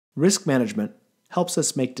Risk management helps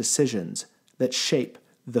us make decisions that shape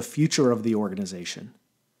the future of the organization.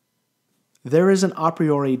 There is an a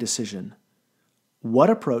priori decision. What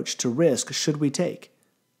approach to risk should we take?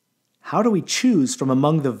 How do we choose from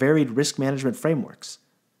among the varied risk management frameworks?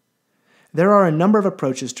 There are a number of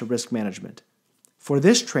approaches to risk management. For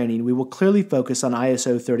this training, we will clearly focus on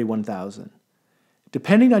ISO 31000.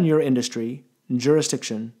 Depending on your industry,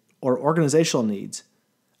 jurisdiction, or organizational needs,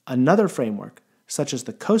 another framework, such as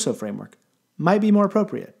the COSO framework, might be more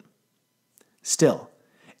appropriate. Still,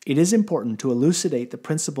 it is important to elucidate the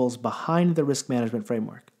principles behind the risk management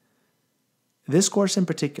framework. This course in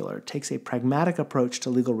particular takes a pragmatic approach to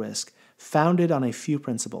legal risk founded on a few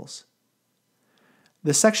principles.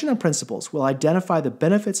 The section on principles will identify the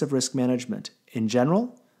benefits of risk management in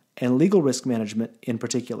general and legal risk management in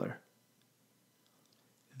particular.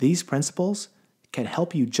 These principles can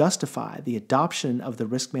help you justify the adoption of the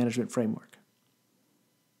risk management framework.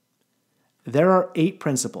 There are 8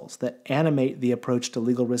 principles that animate the approach to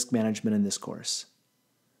legal risk management in this course.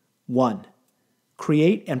 1.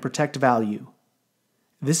 Create and protect value.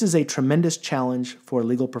 This is a tremendous challenge for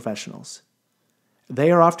legal professionals. They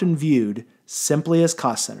are often viewed simply as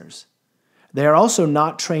cost centers. They are also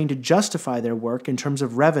not trained to justify their work in terms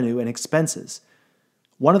of revenue and expenses.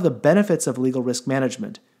 One of the benefits of legal risk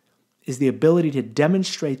management is the ability to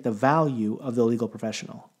demonstrate the value of the legal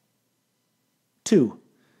professional. 2.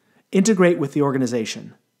 Integrate with the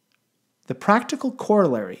organization. The practical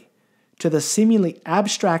corollary to the seemingly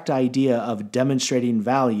abstract idea of demonstrating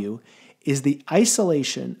value is the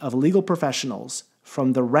isolation of legal professionals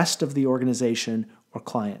from the rest of the organization or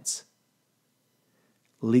clients.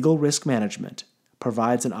 Legal risk management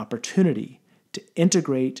provides an opportunity to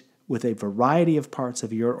integrate with a variety of parts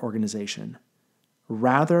of your organization,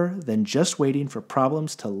 rather than just waiting for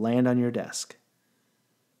problems to land on your desk.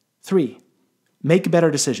 3. Make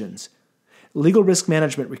better decisions. Legal risk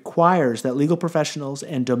management requires that legal professionals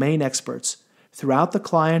and domain experts throughout the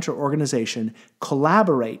client or organization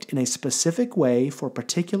collaborate in a specific way for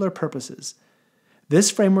particular purposes. This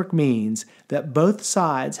framework means that both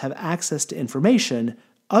sides have access to information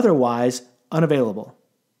otherwise unavailable.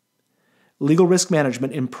 Legal risk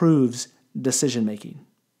management improves decision-making.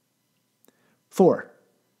 4.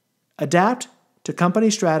 Adapt to company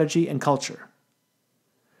strategy and culture.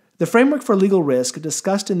 The framework for legal risk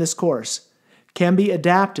discussed in this course can be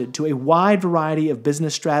adapted to a wide variety of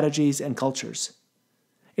business strategies and cultures.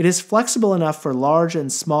 It is flexible enough for large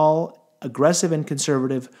and small, aggressive and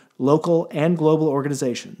conservative, local and global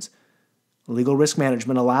organizations. Legal risk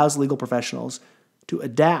management allows legal professionals to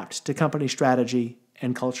adapt to company strategy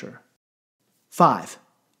and culture. 5.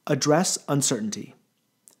 Address uncertainty.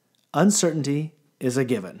 Uncertainty is a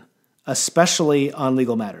given, especially on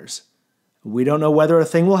legal matters. We don't know whether a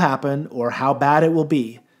thing will happen or how bad it will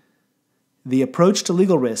be. The approach to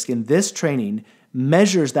legal risk in this training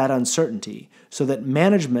measures that uncertainty so that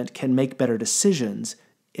management can make better decisions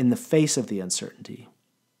in the face of the uncertainty.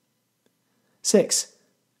 6.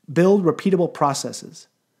 Build repeatable processes.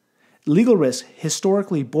 Legal risk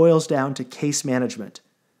historically boils down to case management.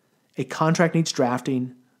 A contract needs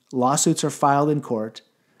drafting, lawsuits are filed in court,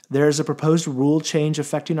 there is a proposed rule change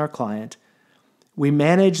affecting our client. We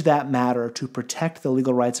manage that matter to protect the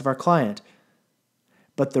legal rights of our client.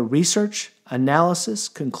 But the research, analysis,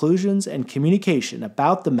 conclusions, and communication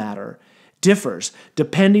about the matter differs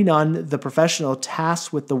depending on the professional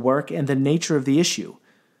tasked with the work and the nature of the issue.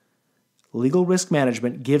 Legal risk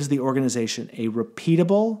management gives the organization a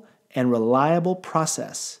repeatable and reliable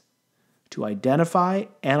process to identify,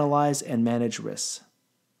 analyze, and manage risks.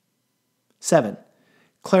 7.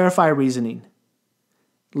 Clarify reasoning.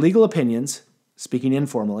 Legal opinions, speaking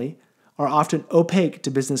informally, are often opaque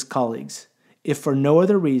to business colleagues, if for no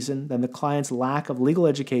other reason than the client's lack of legal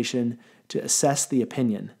education to assess the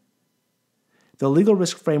opinion. The legal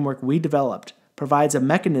risk framework we developed provides a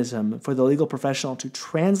mechanism for the legal professional to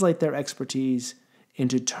translate their expertise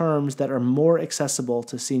into terms that are more accessible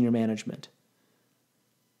to senior management.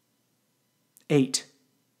 8.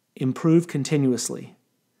 Improve continuously.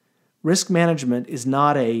 Risk management is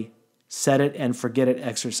not a set it and forget it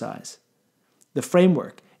exercise. The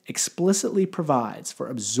framework explicitly provides for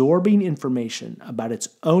absorbing information about its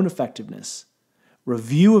own effectiveness,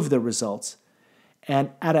 review of the results, and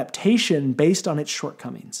adaptation based on its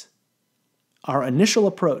shortcomings. Our initial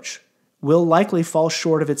approach will likely fall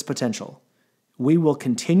short of its potential. We will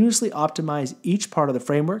continuously optimize each part of the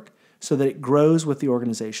framework so that it grows with the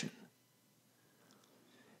organization.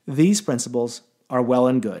 These principles are well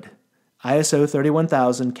and good. ISO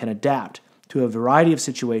 31000 can adapt to a variety of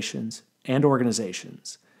situations and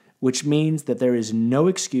organizations, which means that there is no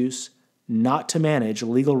excuse, not to manage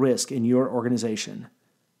legal risk in your organization.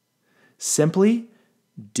 Simply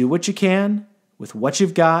do what you can with what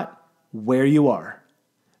you've got where you are.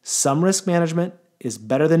 Some risk management is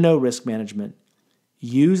better than no risk management.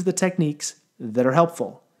 Use the techniques that are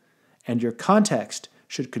helpful, and your context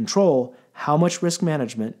should control how much risk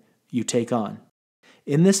management you take on.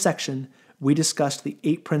 In this section, we discussed the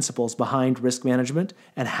 8 principles behind risk management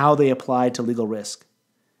and how they apply to legal risk.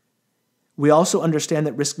 We also understand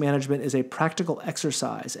that risk management is a practical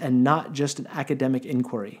exercise and not just an academic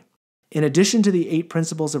inquiry. In addition to the 8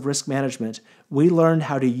 principles of risk management, we learned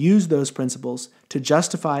how to use those principles to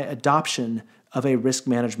justify adoption of a risk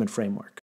management framework.